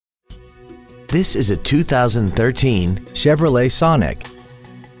This is a 2013 Chevrolet Sonic.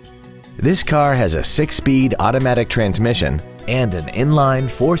 This car has a 6-speed automatic transmission and an inline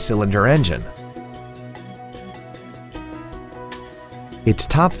 4-cylinder engine. Its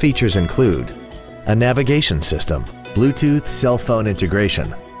top features include a navigation system, Bluetooth cell phone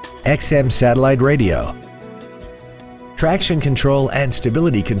integration, XM satellite radio, traction control and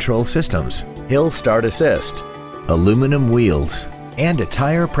stability control systems, hill start assist, aluminum wheels, and a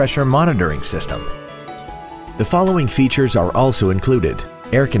tire pressure monitoring system. The following features are also included: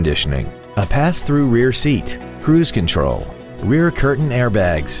 air conditioning, a pass-through rear seat, cruise control, rear curtain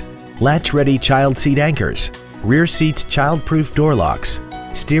airbags, latch-ready child seat anchors, rear seat child-proof door locks,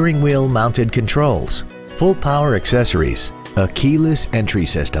 steering wheel mounted controls, full power accessories, a keyless entry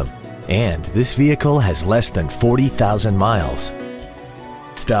system, and this vehicle has less than 40,000 miles.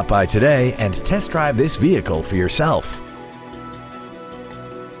 Stop by today and test drive this vehicle for yourself.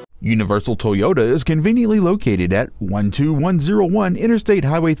 Universal Toyota is conveniently located at 12101 Interstate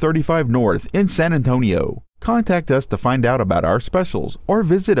Highway 35 North in San Antonio. Contact us to find out about our specials or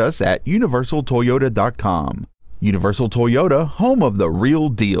visit us at universaltoyota.com. Universal Toyota, home of the real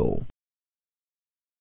deal.